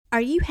Are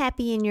you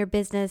happy in your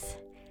business?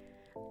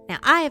 Now,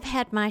 I have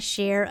had my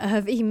share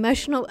of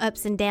emotional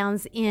ups and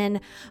downs in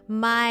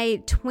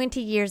my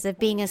 20 years of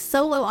being a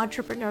solo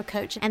entrepreneur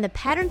coach, and the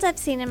patterns I've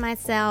seen in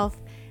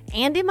myself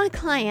and in my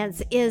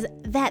clients is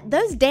that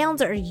those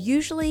downs are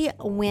usually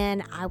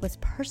when I was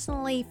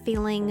personally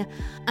feeling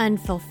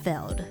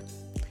unfulfilled.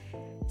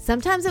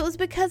 Sometimes it was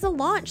because of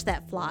launch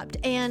that flopped,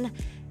 and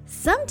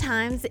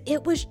sometimes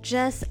it was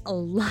just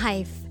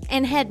life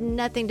and had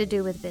nothing to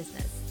do with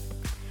business.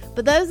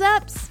 But those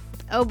ups,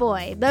 oh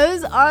boy,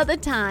 those are the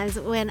times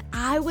when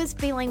I was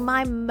feeling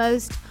my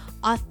most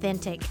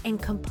authentic and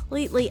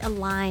completely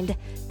aligned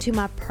to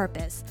my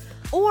purpose,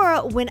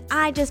 or when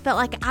I just felt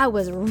like I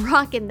was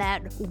rocking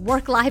that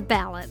work-life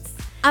balance.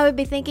 I would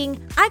be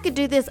thinking I could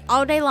do this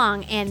all day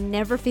long and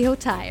never feel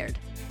tired.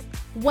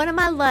 One of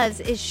my loves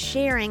is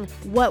sharing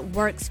what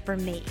works for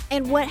me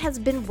and what has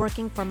been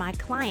working for my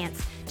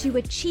clients to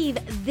achieve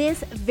this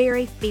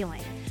very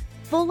feeling,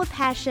 full of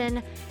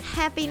passion,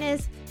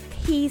 happiness,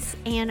 peace,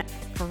 and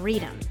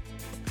freedom.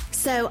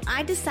 So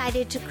I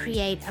decided to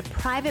create a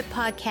private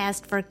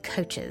podcast for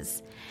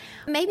coaches.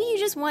 Maybe you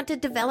just want to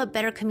develop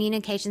better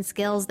communication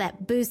skills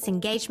that boosts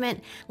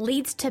engagement,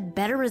 leads to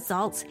better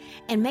results,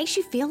 and makes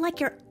you feel like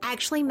you're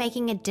actually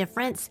making a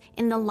difference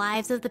in the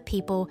lives of the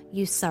people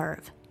you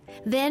serve.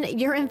 Then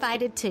you're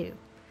invited too.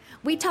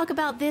 We talk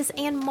about this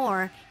and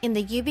more in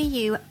the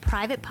UBU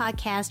private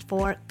podcast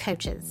for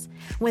coaches.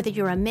 Whether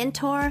you're a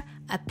mentor,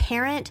 a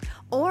parent,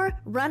 or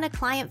run a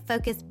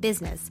client-focused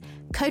business,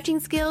 coaching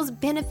skills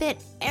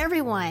benefit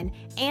everyone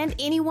and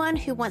anyone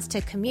who wants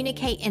to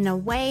communicate in a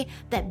way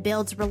that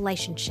builds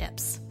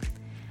relationships.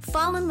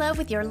 Fall in love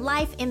with your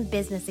life and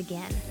business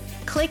again.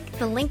 Click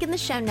the link in the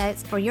show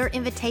notes for your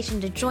invitation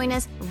to join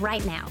us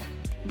right now.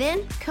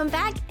 Then come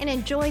back and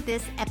enjoy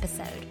this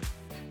episode.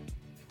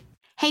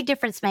 Hey,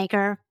 difference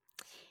maker.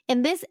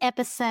 In this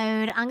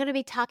episode, I'm going to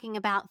be talking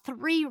about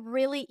 3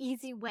 really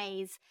easy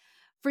ways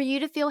for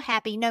you to feel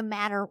happy no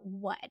matter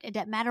what. It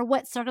doesn't matter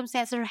what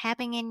circumstances are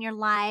happening in your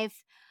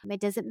life. It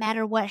doesn't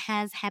matter what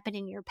has happened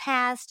in your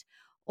past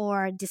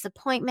or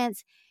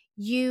disappointments.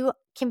 You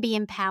can be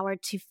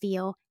empowered to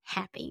feel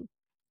happy.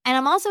 And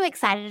I'm also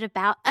excited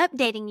about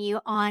updating you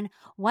on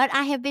what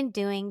I have been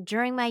doing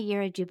during my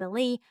year of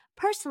Jubilee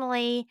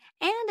personally,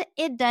 and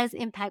it does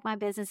impact my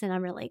business, and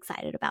I'm really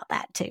excited about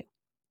that too.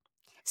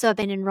 So I've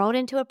been enrolled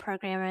into a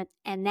program,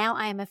 and now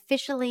I am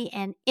officially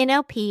an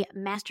NLP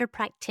Master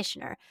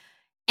Practitioner.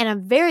 And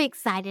I'm very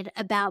excited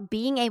about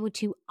being able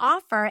to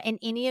offer an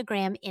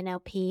Enneagram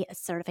NLP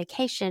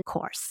certification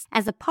course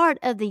as a part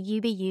of the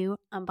UBU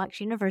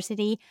Unbox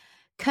University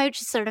Coach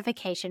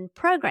Certification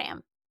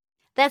Program.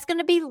 That's going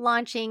to be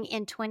launching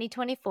in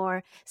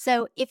 2024.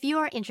 So if you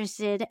are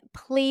interested,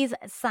 please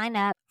sign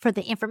up for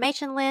the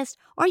information list,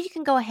 or you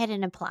can go ahead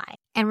and apply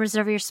and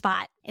reserve your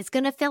spot. It's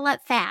going to fill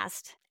up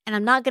fast. And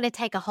I'm not going to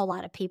take a whole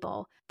lot of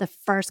people the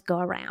first go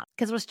around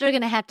because we're still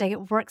going to have to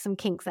work some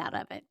kinks out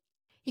of it.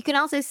 You can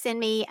also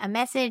send me a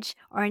message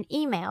or an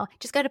email.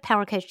 Just go to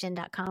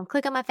powercoachjen.com,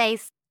 click on my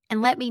face,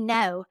 and let me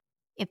know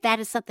if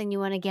that is something you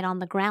want to get on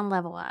the ground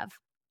level of.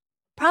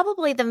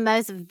 Probably the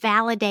most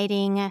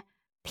validating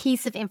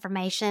piece of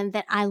information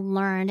that I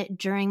learned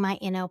during my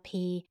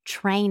NLP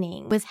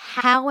training was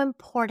how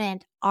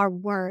important our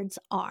words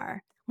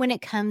are when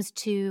it comes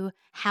to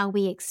how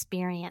we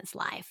experience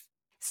life.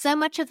 So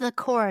much of the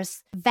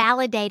course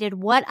validated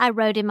what I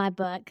wrote in my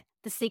book,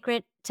 The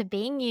Secret to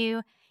Being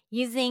You,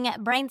 using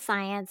brain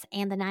science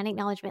and the 9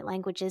 acknowledgement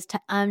languages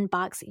to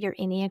unbox your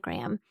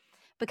Enneagram,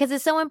 because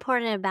it's so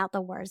important about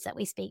the words that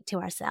we speak to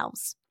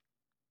ourselves.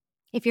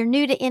 If you're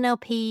new to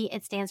NLP,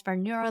 it stands for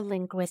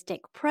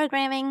Neuro-Linguistic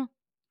Programming,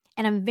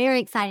 and I'm very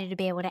excited to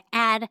be able to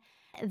add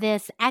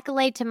this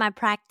accolade to my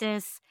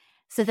practice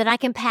so that I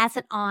can pass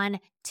it on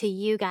to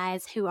you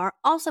guys who are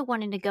also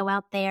wanting to go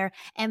out there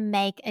and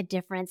make a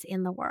difference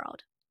in the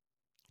world.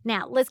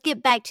 Now, let's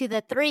get back to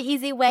the 3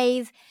 easy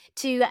ways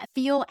to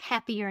feel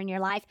happier in your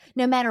life,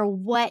 no matter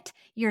what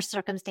your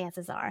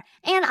circumstances are.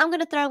 And I'm going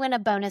to throw in a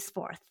bonus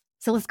 4th.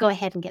 So let's go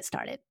ahead and get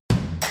started.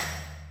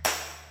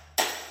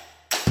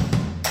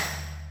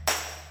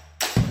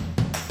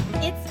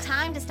 It's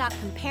time to stop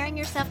comparing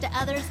yourself to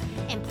others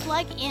and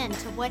plug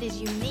into what is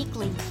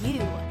uniquely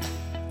you.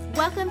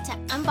 Welcome to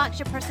Unbox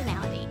Your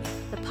Personality,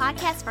 the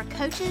podcast for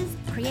coaches,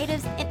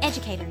 creatives, and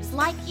educators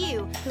like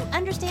you who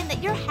understand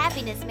that your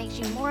happiness makes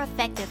you more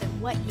effective at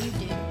what you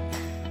do,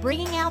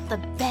 bringing out the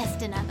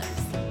best in others.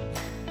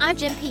 I'm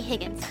Jen P.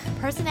 Higgins,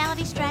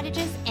 personality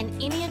strategist and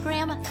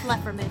Enneagram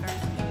fluff remover.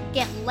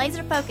 Get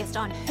laser focused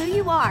on who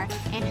you are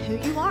and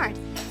who you aren't,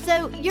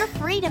 so you're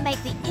free to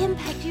make the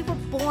impact you were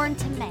born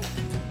to make.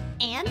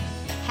 And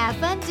have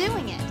fun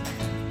doing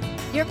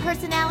it. Your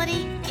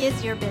personality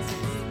is your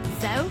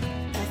business. So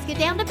let's get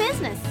down to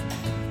business.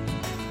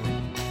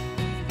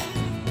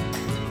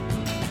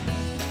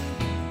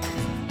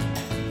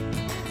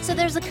 So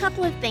there's a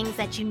couple of things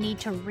that you need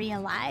to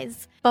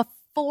realize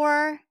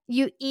before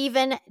you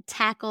even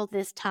tackle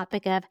this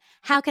topic of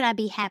how can I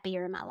be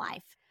happier in my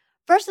life.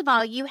 First of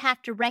all, you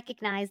have to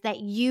recognize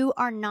that you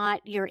are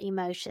not your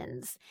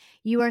emotions.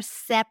 You are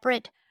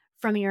separate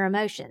from your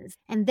emotions,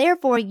 and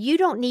therefore you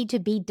don't need to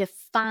be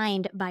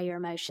defined by your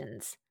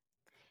emotions.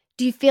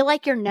 Do you feel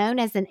like you're known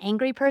as an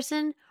angry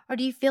person, or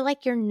do you feel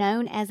like you're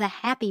known as a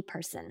happy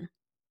person?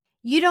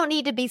 You don't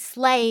need to be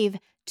slave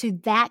to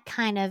that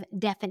kind of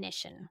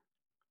definition.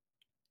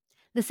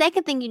 The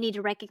second thing you need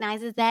to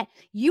recognize is that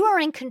you are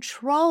in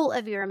control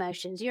of your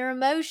emotions. Your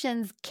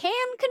emotions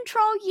can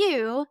control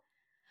you,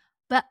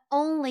 but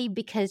only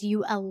because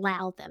you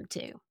allow them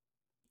to.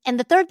 And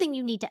the third thing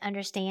you need to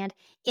understand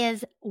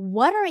is,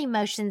 what are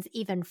emotions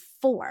even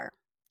for?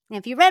 Now,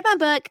 if you read my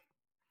book,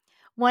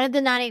 one of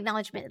the 9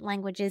 acknowledgement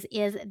languages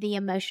is the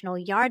emotional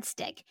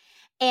yardstick.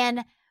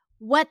 And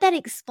what that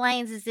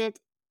explains is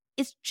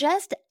it's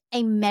just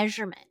a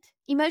measurement.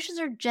 Emotions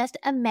are just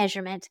a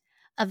measurement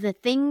of the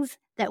things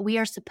that we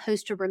are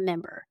supposed to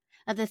remember,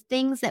 of the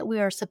things that we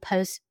are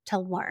supposed to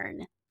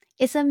learn.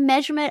 It's a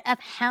measurement of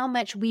how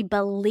much we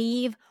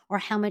believe or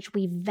how much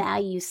we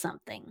value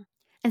something.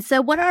 And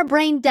so what our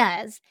brain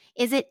does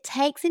is it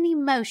takes an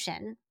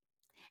emotion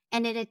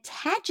and it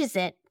attaches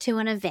it to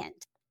an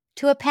event,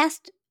 to a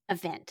past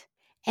event.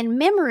 And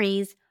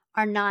memories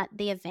are not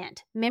the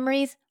event.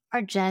 Memories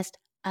are just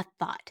a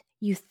thought.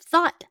 You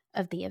thought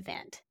of the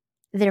event.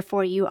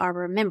 Therefore, you are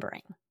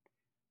remembering.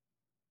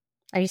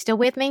 Are you still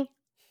with me?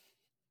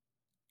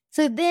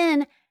 So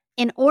then,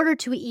 in order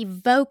to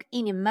evoke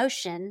an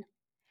emotion,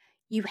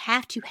 you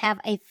have to have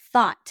a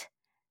thought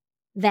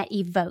that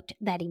evoked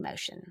that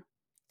emotion.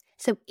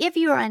 So if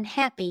you are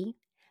unhappy,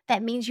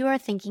 that means you are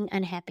thinking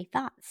unhappy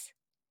thoughts.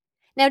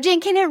 Now,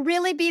 Jen, can it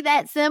really be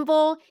that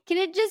simple? Can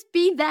it just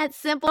be that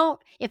simple?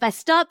 If I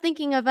stop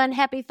thinking of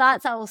unhappy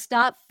thoughts, I will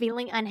stop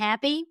feeling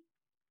unhappy?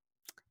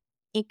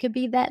 It could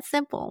be that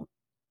simple.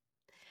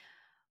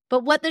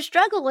 But what the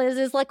struggle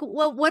is like,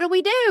 well, what do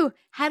we do?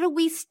 How do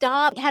we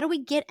stop? How do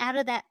we get out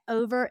of that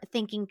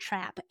overthinking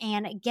trap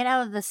and get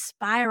out of the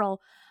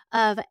spiral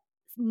of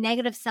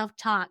negative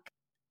self-talk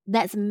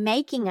that's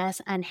making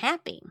us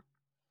unhappy?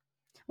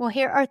 Well,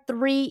 here are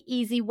 3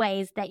 easy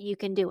ways that you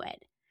can do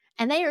it.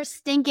 And they are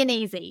stinking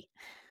easy.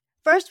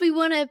 First, we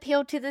want to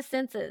appeal to the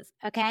senses,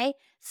 okay?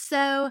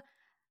 So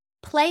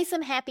play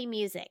some happy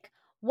music.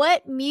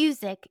 What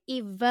music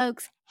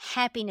evokes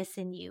happiness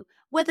in you?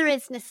 Whether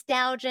it's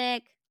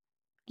nostalgic,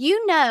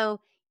 you know,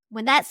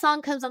 when that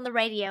song comes on the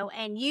radio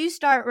and you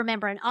start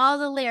remembering all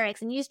the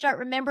lyrics and you start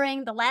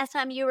remembering the last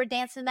time you were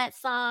dancing that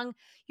song,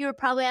 you were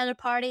probably at a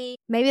party.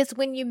 Maybe it's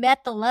when you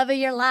met the love of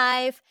your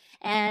life,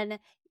 and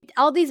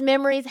all these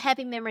memories,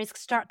 happy memories,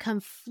 start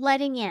come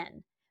flooding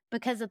in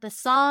because of the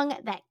song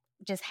that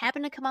just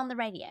happened to come on the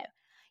radio.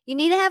 You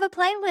need to have a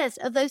playlist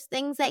of those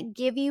things that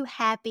give you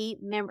happy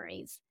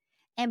memories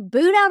and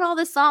boot out all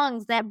the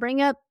songs that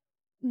bring up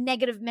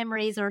negative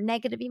memories or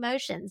negative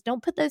emotions.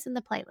 Don't put those in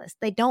the playlist.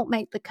 They don't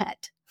make the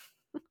cut.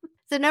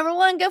 So number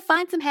 1, go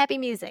find some happy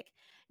music.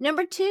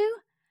 Number 2,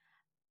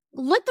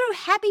 look through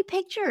happy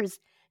pictures.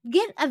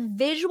 Get a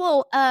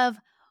visual of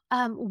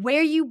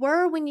where you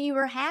were when you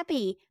were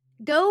happy.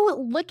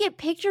 Go look at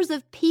pictures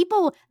of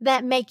people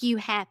that make you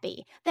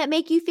happy, that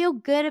make you feel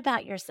good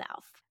about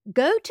yourself.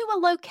 Go to a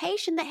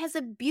location that has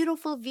a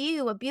beautiful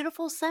view, a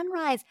beautiful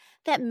sunrise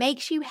that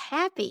makes you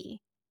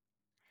happy.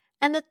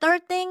 And the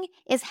third thing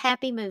is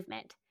happy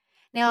movement.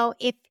 Now,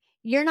 if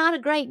you're not a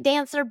great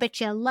dancer,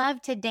 but you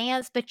love to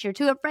dance, but you're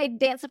too afraid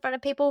to dance in front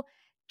of people,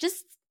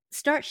 just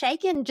start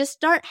shaking. Just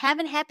start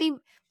having happy,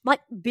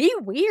 like, be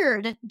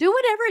weird. Do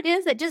whatever it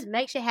is that just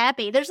makes you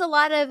happy. There's a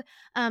lot of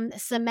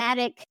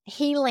somatic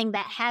healing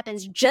that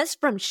happens just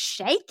from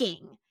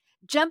shaking,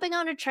 jumping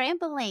on a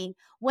trampoline,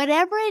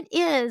 whatever it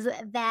is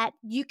that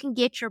you can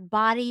get your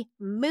body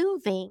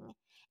moving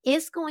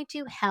is going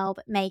to help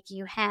make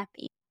you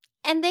happy.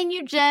 And then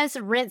you just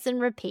rinse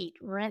and repeat,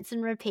 rinse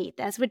and repeat.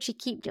 That's what you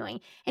keep doing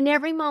in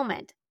every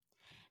moment.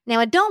 Now,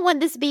 I don't want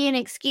this to be an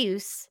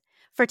excuse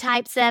for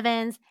type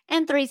 7s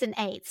and 3s and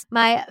 8s,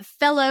 my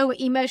fellow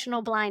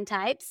emotional blind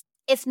types.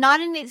 It's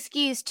not an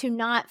excuse to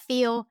not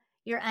feel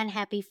your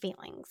unhappy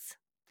feelings.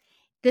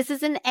 This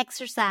is an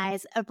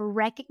exercise of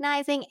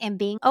recognizing and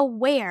being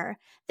aware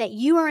that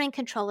you are in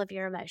control of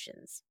your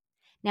emotions.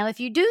 Now, if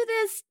you do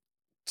this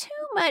too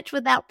much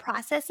without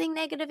processing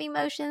negative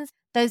emotions,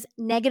 those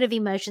negative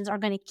emotions are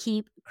going to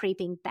keep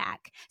creeping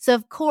back. So,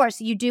 of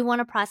course, you do want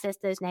to process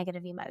those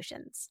negative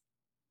emotions.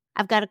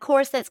 I've got a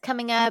course that's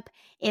coming up.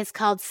 It's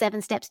called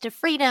 7 Steps to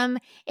Freedom.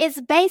 It's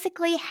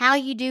basically how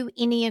you do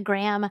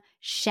Enneagram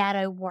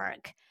shadow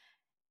work.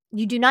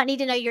 You do not need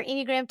to know your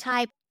Enneagram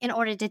type in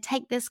order to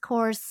take this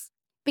course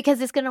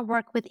because it's going to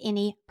work with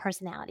any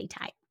personality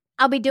type.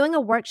 I'll be doing a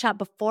workshop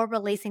before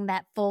releasing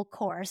that full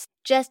course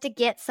just to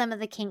get some of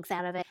the kinks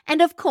out of it. And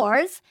of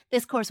course,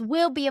 this course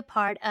will be a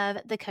part of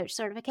the coach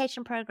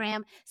certification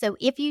program. So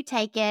if you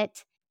take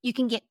it, you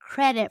can get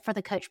credit for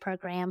the coach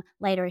program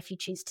later if you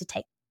choose to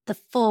take the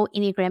full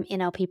Enneagram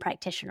NLP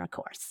practitioner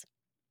course.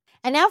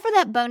 And now for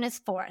that bonus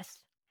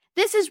 4th.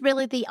 This is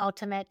really the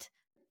ultimate.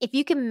 If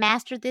you can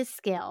master this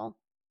skill,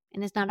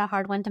 and it's not a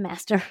hard one to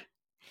master,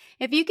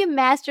 If you can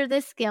master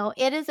this skill,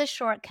 it is a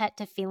shortcut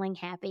to feeling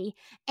happy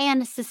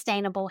and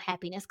sustainable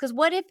happiness. Because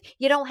what if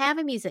you don't have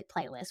a music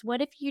playlist?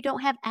 What if you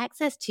don't have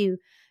access to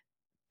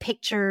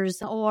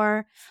pictures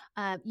or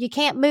you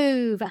can't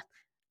move?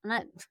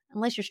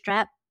 Unless you're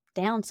strapped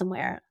down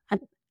somewhere.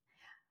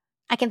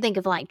 I can think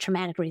of like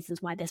traumatic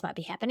reasons why this might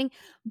be happening.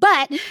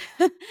 But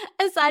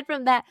aside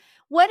from that,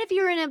 what if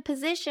you're in a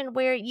position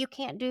where you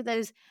can't do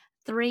those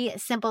 3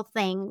 simple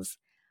things?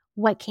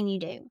 What can you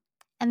do?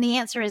 And the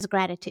answer is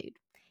gratitude.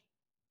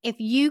 If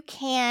you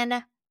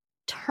can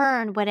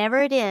turn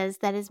whatever it is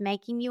that is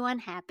making you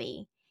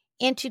unhappy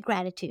into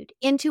gratitude,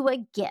 into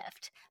a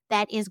gift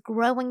that is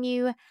growing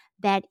you,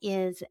 that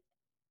is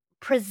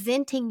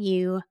presenting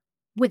you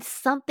with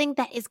something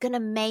that is going to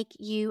make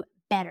you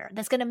better,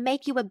 that's going to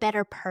make you a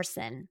better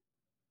person,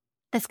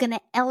 that's going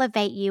to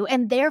elevate you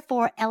and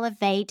therefore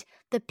elevate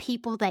the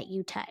people that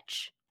you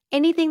touch.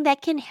 Anything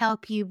that can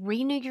help you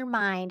renew your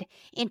mind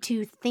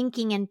into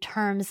thinking in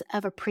terms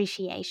of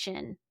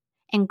appreciation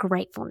and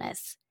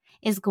gratefulness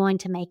is going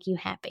to make you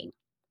happy.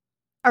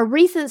 A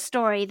recent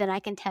story that I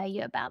can tell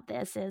you about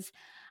this is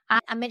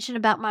I mentioned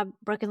about my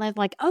broken leg,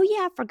 like, oh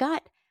yeah, I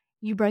forgot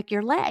you broke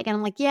your leg. And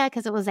I'm like, yeah,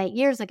 because it was 8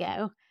 years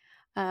ago.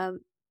 And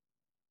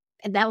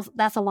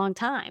that's a long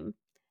time.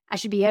 I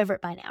should be over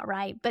it by now,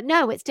 right? But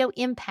no, it still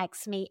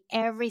impacts me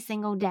every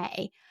single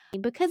day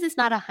because it's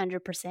not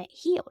 100%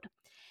 healed.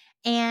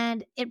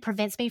 And it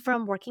prevents me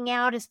from working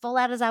out as full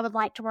out as I would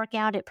like to work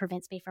out. It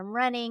prevents me from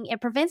running. It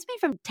prevents me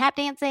from tap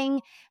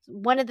dancing.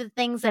 One of the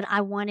things that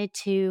I wanted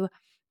to,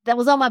 that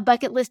was on my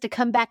bucket list to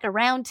come back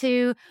around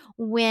to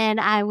when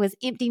I was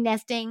empty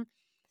nesting.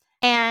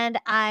 And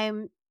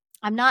I'm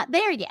not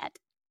there yet.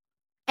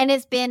 And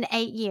it's been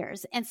 8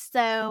 years. And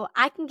so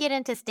I can get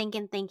into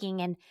stinking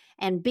thinking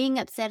and being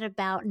upset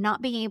about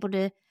not being able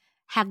to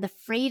have the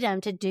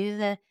freedom to do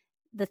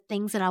the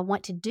things that I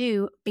want to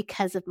do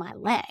because of my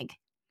leg.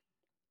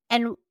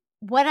 And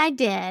what I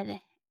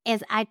did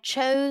is I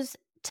chose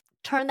to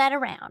turn that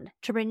around,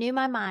 to renew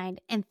my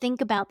mind and think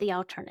about the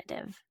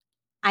alternative.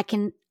 I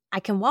can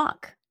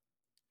walk,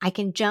 I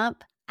can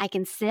jump, I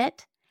can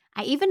sit.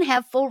 I even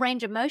have full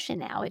range of motion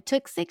now. It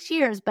took 6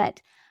 years,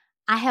 but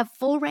I have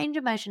full range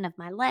of motion of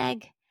my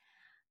leg.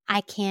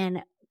 I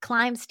can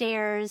climb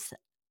stairs.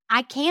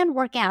 I can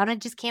work out. I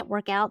just can't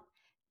work out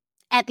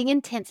at the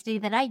intensity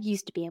that I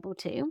used to be able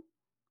to.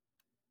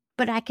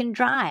 But I can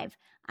drive.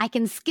 I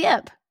can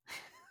skip.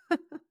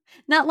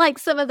 Not like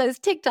some of those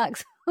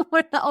TikToks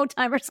where the old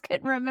timers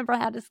couldn't remember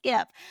how to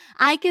skip.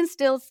 I can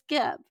still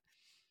skip.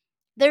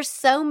 There's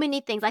so many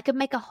things. I could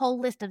make a whole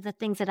list of the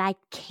things that I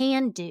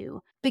can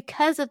do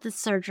because of the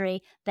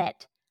surgery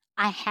that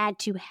I had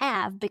to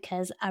have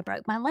because I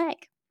broke my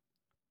leg.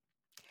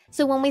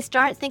 So when we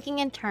start thinking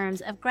in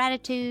terms of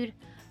gratitude,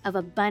 of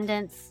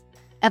abundance,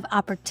 of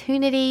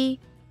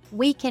opportunity,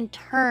 we can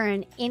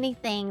turn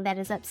anything that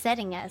is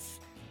upsetting us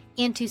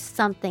into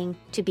something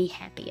to be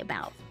happy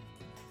about.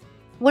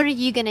 What are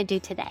you going to do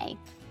today?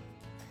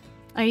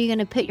 Are you going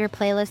to put your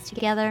playlist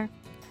together?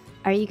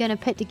 Are you going to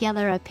put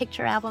together a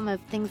picture album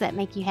of things that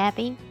make you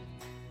happy?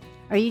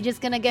 Are you just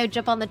going to go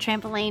jump on the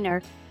trampoline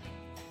or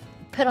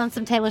put on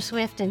some Taylor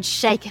Swift and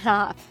shake it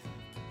off?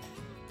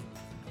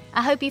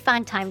 I hope you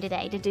find time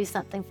today to do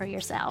something for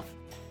yourself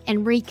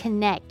and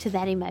reconnect to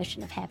that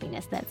emotion of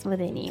happiness that's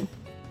within you.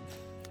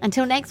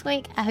 Until next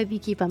week, I hope you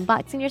keep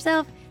unboxing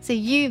yourself so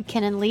you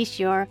can unleash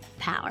your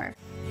power.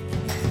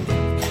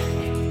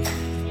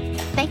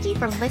 Thank you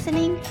for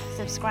listening,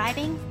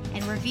 subscribing,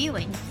 and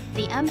reviewing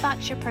the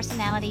Unbox Your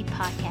Personality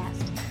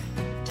podcast.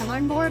 To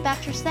learn more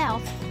about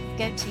yourself,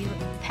 go to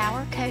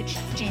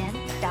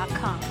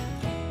powercoachjen.com.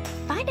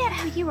 Find out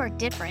how you are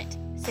different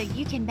so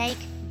you can make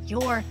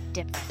your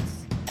difference.